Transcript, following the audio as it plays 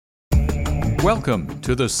Welcome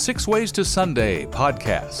to the Six Ways to Sunday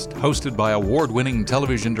podcast, hosted by award-winning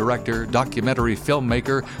television director, documentary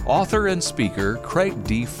filmmaker, author, and speaker Craig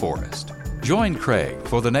D. Forrest. Join Craig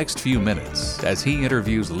for the next few minutes as he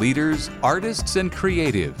interviews leaders, artists, and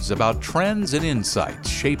creatives about trends and insights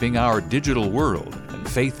shaping our digital world and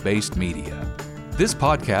faith-based media. This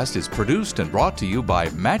podcast is produced and brought to you by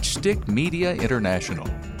Matchstick Media International.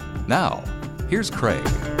 Now, here's Craig.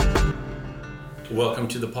 Welcome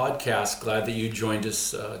to the podcast. Glad that you joined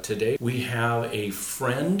us today. We have a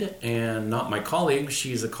friend, and not my colleague.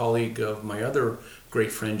 She's a colleague of my other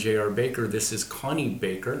great friend, J.R. Baker. This is Connie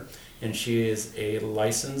Baker, and she is a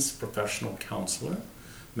licensed professional counselor,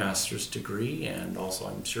 master's degree, and also,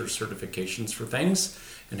 I'm sure, certifications for things,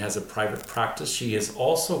 and has a private practice. She has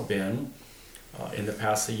also been, in the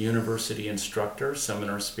past, a university instructor,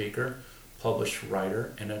 seminar speaker, published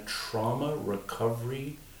writer, and a trauma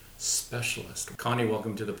recovery specialist. Connie,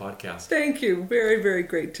 welcome to the podcast. Thank you. Very, very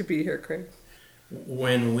great to be here, Craig.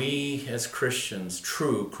 When we as Christians,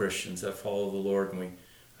 true Christians that follow the Lord, and we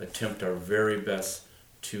attempt our very best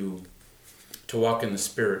to walk in the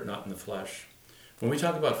Spirit, not in the flesh. When we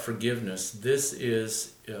talk about forgiveness, this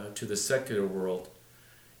is, to the secular world,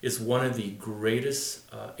 is one of the greatest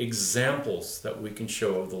examples that we can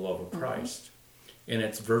show of the love of Christ. And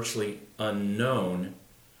it's virtually unknown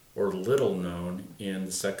or little known in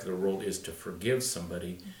the secular world is to forgive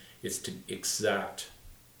somebody, is to exact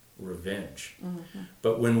revenge.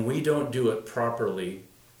 But when we don't do it properly,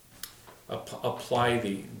 apply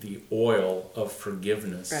the oil of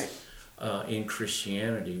forgiveness in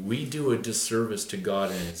Christianity, we do a disservice to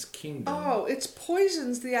God and His kingdom. Oh, it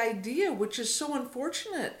poisons the idea, which is so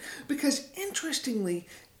unfortunate. Because interestingly,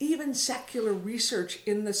 even secular research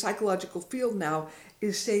in the psychological field now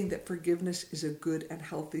is saying that forgiveness is a good and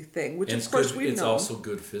healthy thing, which of course we know. It's also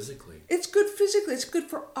good physically. It's good physically. It's good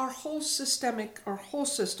for our whole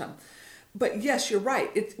system. But yes, you're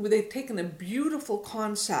right. They've taken a beautiful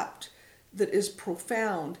concept that is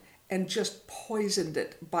profound and just poisoned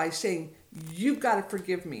it by saying, you've got to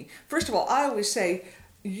forgive me. First of all, I always say,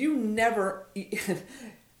 you never...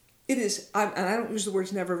 It is, and I don't use the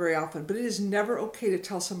words never very often, but it is never okay to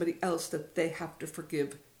tell somebody else that they have to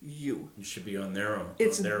forgive you. You should be on their own.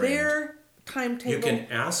 It's their timetable. You can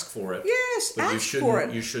ask for it. Yes, but ask for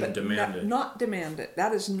it. You shouldn't demand it. Not demand it.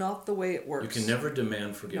 That is not the way it works. You can never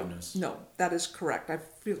demand forgiveness. No, that is correct. I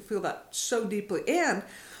feel that so deeply. And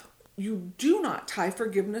you do not tie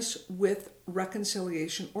forgiveness with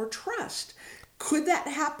reconciliation or trust. Could that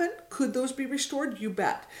happen? Could those be restored? You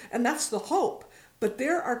bet. And that's the hope. But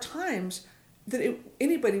there are times that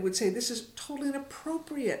anybody would say this is totally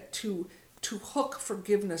inappropriate to hook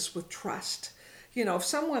forgiveness with trust. You know, if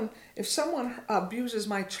someone abuses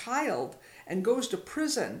my child and goes to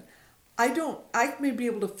prison, I may be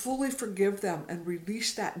able to fully forgive them and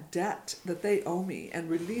release that debt that they owe me, and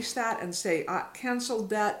release that and say, cancel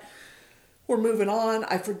debt. We're moving on.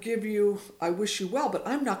 I forgive you. I wish you well, but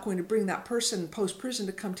I'm not going to bring that person post-prison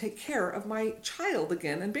to come take care of my child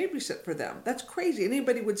again and babysit for them. That's crazy.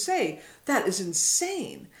 Anybody would say that is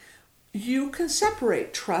insane. You can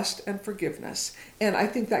separate trust and forgiveness. And I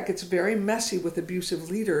think that gets very messy with abusive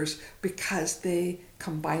leaders because they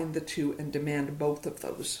combine the two and demand both of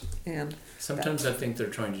those. And sometimes I think they're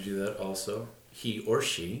trying to do that also. He or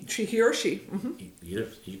she. He or she.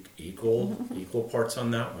 Equal parts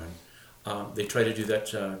on that one. They try to do that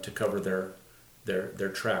to cover their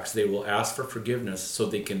tracks. They will ask for forgiveness so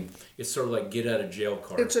they can. It's sort of like get out of jail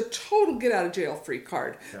card. It's a total get out of jail free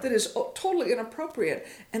card that is totally inappropriate.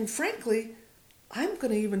 And frankly, I'm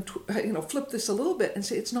going to even flip this a little bit and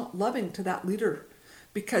say it's not loving to that leader,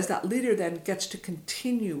 because that leader then gets to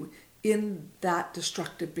continue in that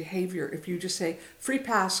destructive behavior. If you just say free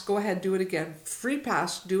pass, go ahead, do it again. Free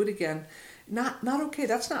pass, do it again. Not okay.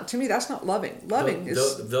 That's not loving.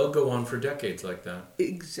 They'll go on for decades like that.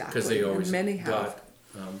 Exactly. Because they always many have. got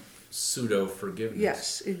pseudo forgiveness.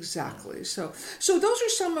 Yes, exactly. So those are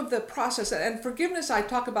some of the process, and forgiveness I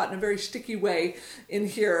talk about in a very sticky way in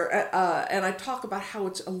here, and I talk about how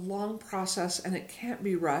it's a long process and it can't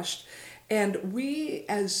be rushed. And we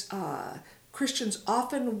as Christians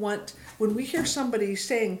often want, when we hear somebody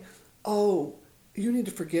saying, "Oh, you need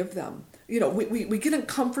to forgive them," we get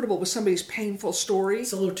uncomfortable with somebody's painful story.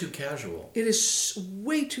 It's a little too casual. It is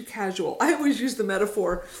way too casual. I always use the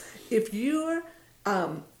metaphor, if you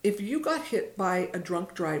got hit by a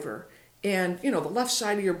drunk driver and, the left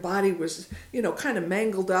side of your body was, kind of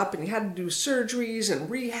mangled up and you had to do surgeries and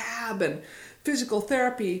rehab and physical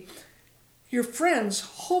therapy, your friends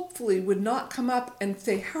hopefully would not come up and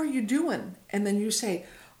say, "How are you doing?" And then you say,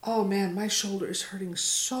 "Oh man, my shoulder is hurting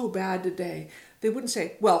so bad today. they wouldn't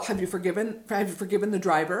say, well, have you forgiven the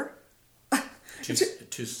driver?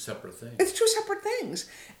 Two separate things. It's two separate things.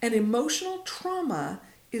 And emotional trauma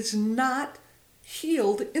is not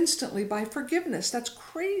healed instantly by forgiveness. That's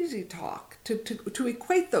crazy talk to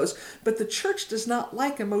equate those. But the church does not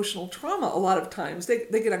like emotional trauma a lot of times. They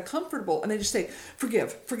get uncomfortable and they just say,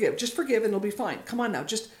 forgive, just forgive and it'll be fine. Come on now,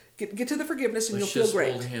 just get to the forgiveness and you'll feel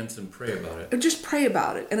great. Just hold hands and pray about it. And just pray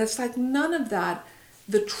about it. And it's like none of that.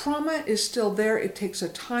 The trauma is still there. It takes a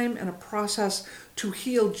time and a process to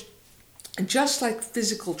heal, just like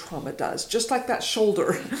physical trauma does, just like that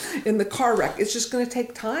shoulder in the car wreck. It's just going to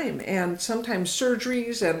take time and sometimes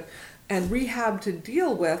surgeries and rehab to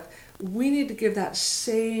deal with. We need to give that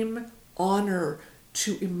same honor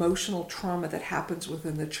to emotional trauma that happens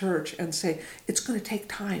within the church and say, it's going to take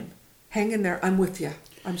time. Hang in there. I'm with you.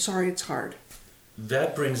 I'm sorry it's hard.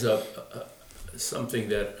 That brings up something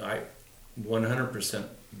that I 100%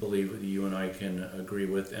 believe you and I can agree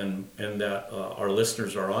with, and that our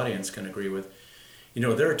listeners, our audience can agree with. You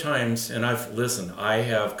know, there are times, and I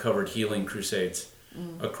have covered healing crusades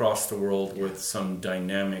across the world with some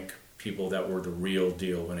dynamic people that were the real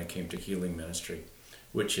deal when it came to healing ministry,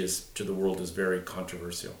 which is, to the world, is very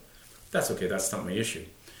controversial. That's okay, that's not my issue.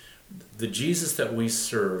 The Jesus that we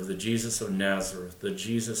serve, the Jesus of Nazareth, the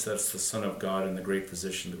Jesus that's the Son of God and the great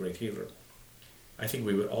physician, the great healer, I think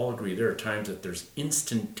we would all agree there are times that there's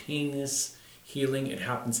instantaneous healing. It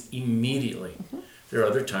happens immediately. Mm-hmm. There are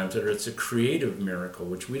other times that it's a creative miracle,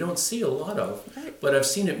 which we don't see a lot of, but I've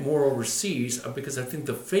seen it more overseas because I think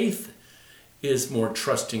the faith is more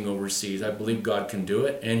trusting overseas. I believe God can do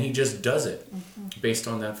it, and he just does it based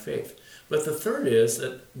on that faith. But the third is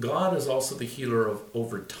that God is also the healer of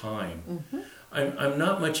over time. I'm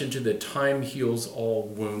not much into the time heals all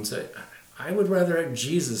wounds. I would rather have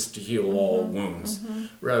Jesus to heal all wounds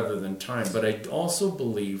rather than time. But I also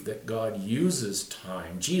believe that God uses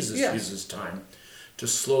time, Jesus uses time to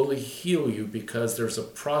slowly heal you because there's a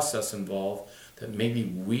process involved that maybe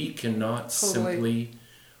we cannot simply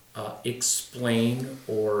explain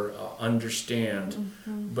or understand.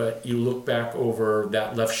 But you look back over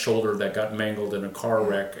that left shoulder that got mangled in a car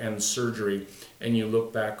wreck and surgery, and you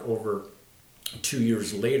look back over 2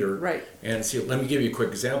 years later and see. Let me give you a quick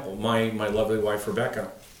example. My lovely wife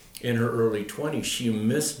Rebecca, in her early 20s, she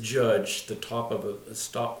misjudged the top of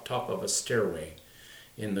a stairway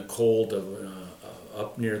in the cold of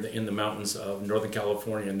up near in the mountains of Northern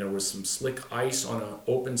California, and there was some slick ice on an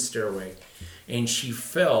open stairway, and she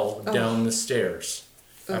fell down the stairs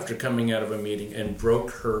after coming out of a meeting and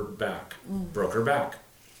broke her back.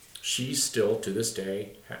 She still, to this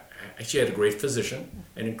day, she had a great physician,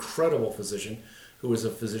 an incredible physician, who was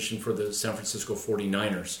a physician for the San Francisco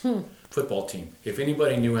 49ers football team. If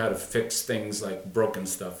anybody knew how to fix things like broken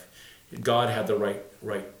stuff, God had the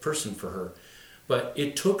right person for her. But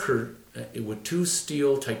it took her, with 2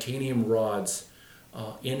 steel titanium rods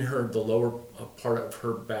in the lower part of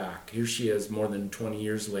her back. Here she is more than 20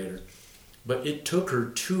 years later. But it took her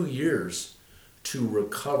 2 years to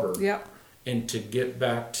recover and to get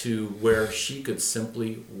back to where she could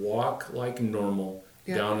simply walk like normal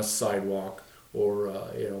down a sidewalk or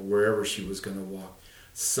wherever she was going to walk.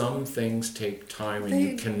 Some things take time, and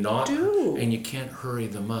you can't hurry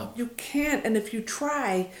them up. You can't, and if you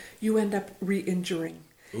try, you end up re-injuring.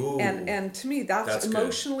 And to me, that's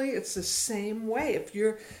emotionally, good. It's the same way. If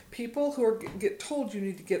you're people who get told you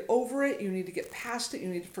need to get over it, you need to get past it, you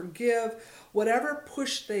need to forgive, whatever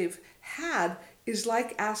push they've had is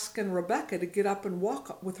like asking Rebecca to get up and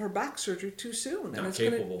walk with her back surgery too soon. Not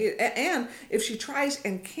capable. And if she tries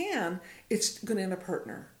and can, it's going to end up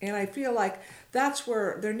hurting her. And I feel like that's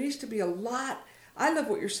where there needs to be a lot. I love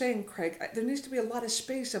what you're saying, Craig. There needs to be a lot of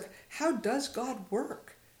space of how does God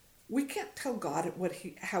work? We can't tell God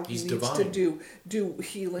how he needs to do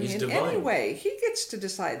healing in any way. He gets to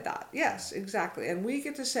decide that. Yes, exactly. And we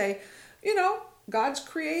get to say, God's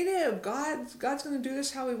creative. God's going to do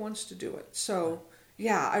this how he wants to do it. So,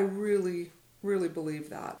 yeah, I really, really believe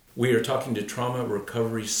that. We are talking to trauma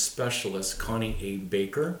recovery specialist Connie A.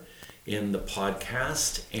 Baker in the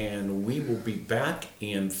podcast, and we will be back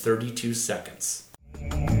in 32 seconds.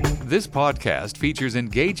 This podcast features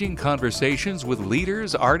engaging conversations with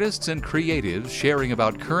leaders, artists, and creatives sharing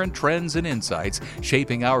about current trends and insights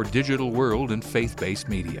shaping our digital world and faith-based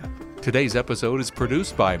media. Today's episode is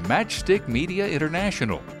produced by Matchstick Media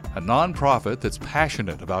International, a nonprofit that's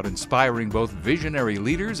passionate about inspiring both visionary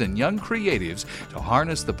leaders and young creatives to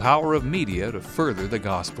harness the power of media to further the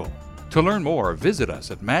gospel. To learn more, visit us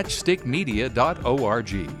at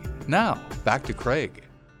matchstickmedia.org. Now, back to Craig.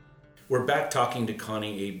 we're back talking to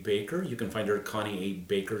Connie A. Baker. You can find her at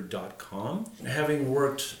connieabaker.com. Having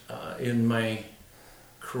worked in my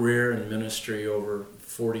career and ministry over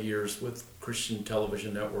 40 years with Christian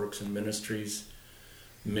television networks and ministries,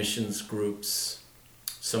 missions groups,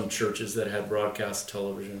 some churches that had broadcast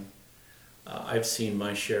television, I've seen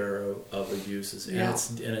my share of abuses. Yeah.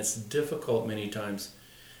 And it's difficult many times.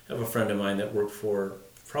 I have a friend of mine that worked for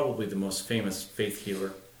probably the most famous faith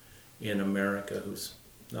healer in America, who's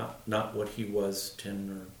not what he was 10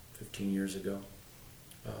 or 15 years ago.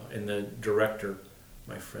 And the director,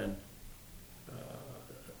 my friend,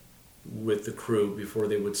 with the crew, before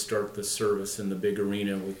they would start the service in the big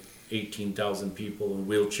arena with 18,000 people and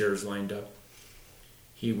wheelchairs lined up,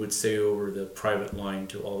 he would say over the private line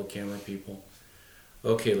to all the camera people,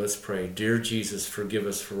 "Okay, let's pray. Dear Jesus, forgive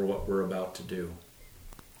us for what we're about to do."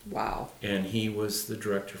 Wow. And he was the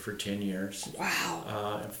director for 10 years.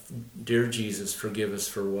 Wow. Dear Jesus, forgive us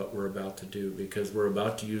for what we're about to do, because we're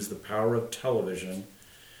about to use the power of television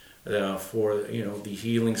for, the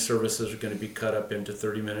healing services are going to be cut up into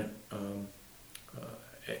 30-minute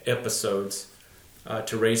episodes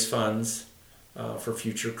to raise funds for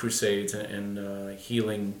future crusades and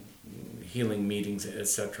healing meetings,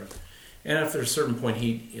 etc. And after a certain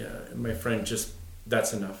point, my friend, just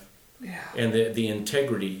that's enough. Yeah. And the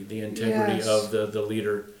integrity Yes. of the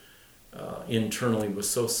leader internally was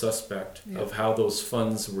so suspect of how those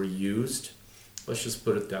funds were used. Let's just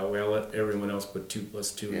put it that way. I'll let everyone else put 2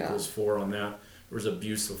 + 2 = 4 on that. There was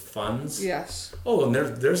abuse of funds. Yes. Oh, and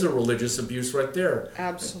there's a religious abuse right there.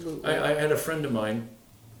 Absolutely. I had a friend of mine,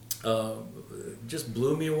 just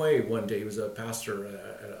blew me away one day. He was a pastor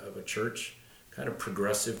of a church, kind of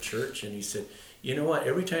progressive church, and he said, "You know what?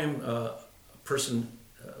 Every time a Christian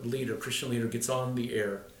leader gets on the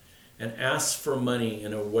air and asks for money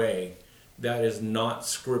in a way that is not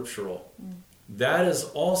scriptural, that is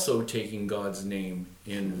also taking God's name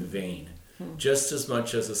in vain. Just as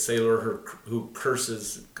much as a sailor who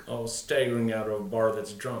curses, staggering out of a bar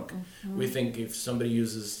that's drunk. We think if somebody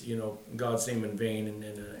uses, God's name in vain,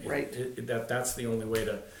 Right. that's the only way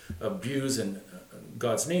to abuse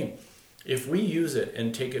God's name. If we use it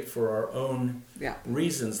and take it for our own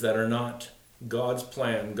reasons that are not God's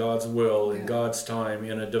plan, God's will, and God's time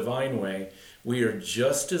in a divine way, we are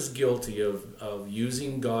just as guilty of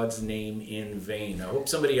using God's name in vain. I hope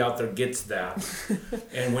somebody out there gets that.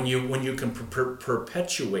 And when you can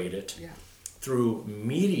perpetuate it through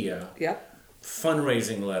media,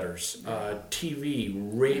 fundraising letters, TV,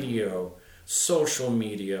 radio, social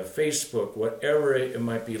media, Facebook, whatever it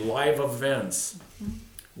might be, live events,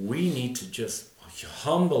 we need to just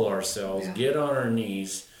humble ourselves, get on our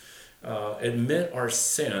knees, admit our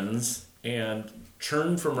sins, and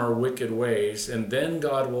turn from our wicked ways, and then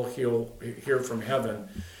God will hear from heaven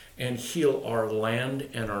and heal our land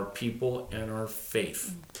and our people and our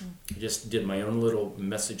faith. I just did my own little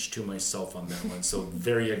message to myself on that one, so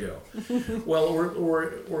there you go. Well,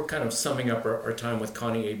 we're kind of summing up our time with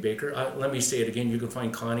Connie A. Baker. Let me say it again. You can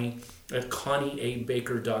find Connie at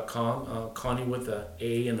connieabaker.com. Connie with a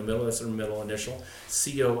A in the middle. That's her middle initial.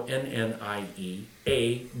 CONNIE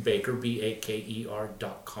A Baker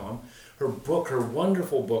BAKER.com. Her book, her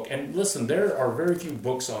wonderful book, and listen, there are very few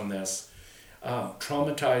books on this.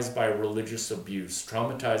 Traumatized by religious abuse.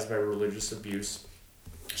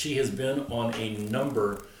 She has been on a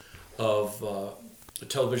number of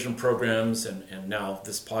television programs and now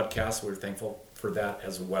this podcast. We're thankful for that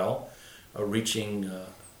as well, reaching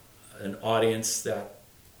an audience that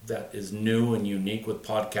is new and unique with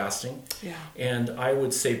podcasting. And I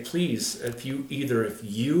would say, please, if you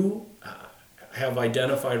have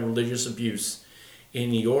identified religious abuse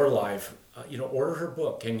in your life, order her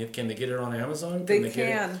book. Can they get it on Amazon? They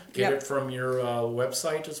can. Get it from your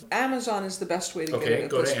website as well? Amazon is the best way to get it Okay, at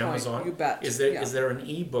go this to Amazon. point. You bet. Is there an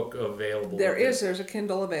ebook available? There's a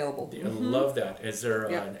Kindle available. I love that. Is there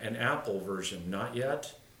an Apple version? Not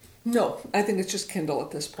yet? No, I think it's just Kindle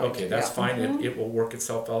at this point. Okay, that's fine. It will work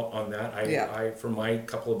itself out on that. I for my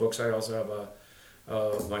couple of books, I also have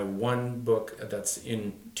my one book that's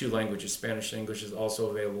in 2 languages, Spanish and English, is also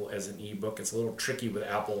available as an ebook. It's a little tricky with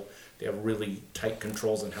Apple. They have really tight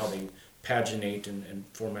controls on how they paginate and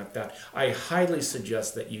format that. I highly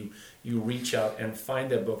suggest that you reach out and find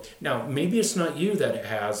that book. Now, maybe it's not you that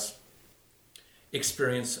has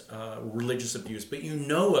experienced religious abuse, but you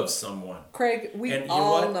know of someone. Craig, we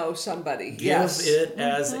all know somebody. Give it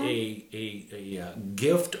as a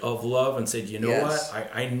gift of love and say, you know what?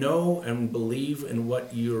 I know and believe in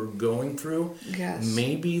what you're going through. Yes.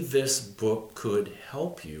 Maybe this book could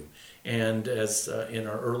help you. And as in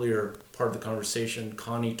our earlier part of the conversation,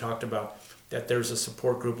 Connie talked about that there's a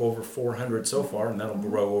support group over 400 so far, and that'll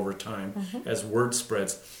grow over time as word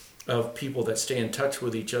spreads, of people that stay in touch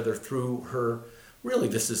with each other through her. Really,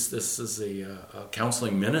 this is a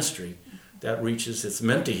counseling ministry that reaches. It's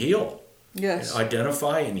meant to heal, Yes.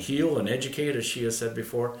 identify and heal and educate, as she has said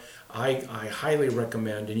before. I highly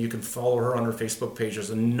recommend, and you can follow her on her Facebook page. There's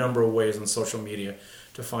a number of ways on social media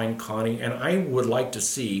to find Connie, and I would like to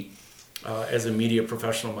see, as a media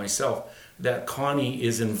professional myself, that Connie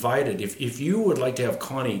is invited. If you would like to have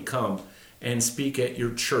Connie come and speak at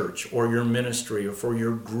your church or your ministry or for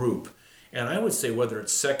your group, and I would say whether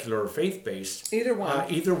it's secular or faith-based, Either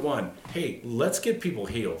one. Hey, let's get people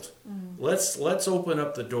healed. Let's open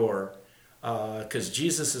up the door, because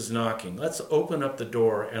Jesus is knocking. Let's open up the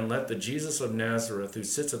door and let the Jesus of Nazareth, who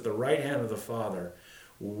sits at the right hand of the Father,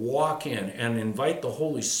 walk in and invite the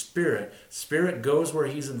Holy Spirit. Spirit goes where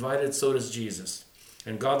he's invited, so does Jesus.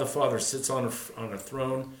 And God the Father sits on a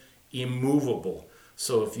throne, immovable.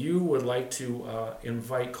 So if you would like to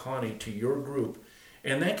invite Connie to your group,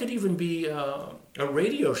 and that could even be a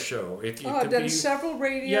radio show. I've done several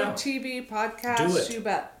radio, TV, podcasts. Do it. You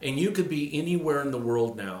bet. And you could be anywhere in the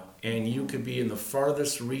world now. And you could be in the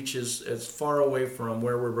farthest reaches, as far away from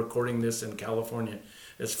where we're recording this in California,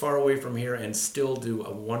 as far away from here, and still do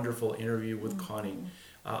a wonderful interview with Connie.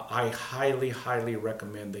 I highly, highly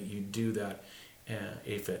recommend that you do that.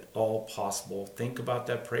 If at all possible, think about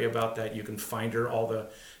that, pray about that. You can find her. All the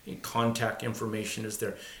contact information is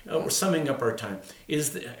there. We're summing up our time.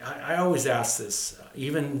 I always ask this,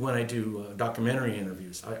 even when I do documentary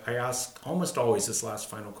interviews. I ask almost always this last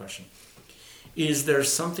final question. Is there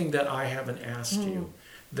something that I haven't asked you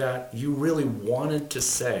that you really wanted to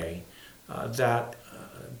say that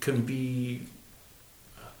can be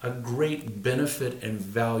a great benefit and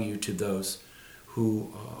value to those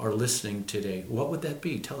who are listening today? What would that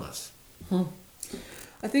be? Tell us.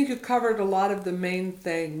 I think you covered a lot of the main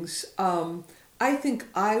things. I think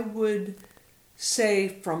I would say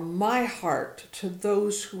from my heart to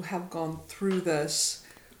those who have gone through this,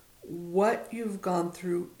 what you've gone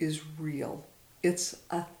through is real. It's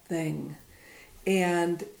a thing.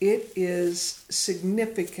 And it is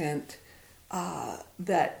significant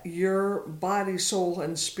that your body, soul,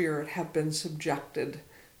 and spirit have been subjected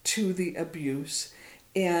to the abuse,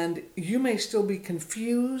 and you may still be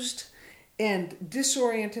confused and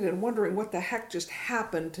disoriented and wondering what the heck just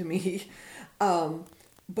happened to me,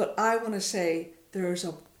 but I want to say there's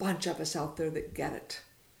a bunch of us out there that get it.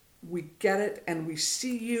 We get it, and we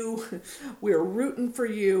see you. We're rooting for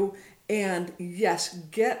you. And yes,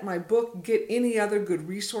 get my book, get any other good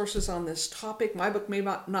resources on this topic. My book may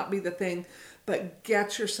not be the thing, but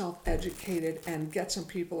get yourself educated and get some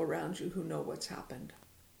people around you who know what's happened.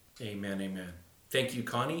 Amen, amen. Thank you,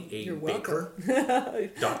 Connie. You're welcome.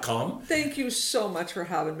 Baker.com. Thank you so much for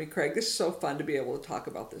having me, Craig. This is so fun to be able to talk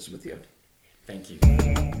about this with you. Thank you.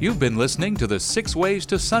 You've been listening to the 6 Ways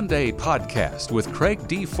to Sunday podcast with Craig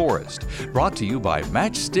D. Forrest, brought to you by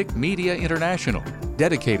Matchstick Media International,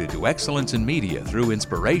 dedicated to excellence in media through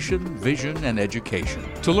inspiration, vision, and education.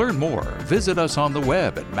 To learn more, visit us on the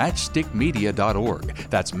web at matchstickmedia.org.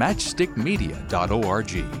 That's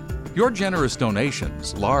matchstickmedia.org. Your generous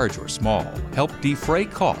donations, large or small, help defray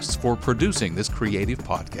costs for producing this creative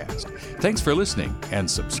podcast. Thanks for listening and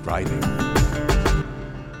subscribing.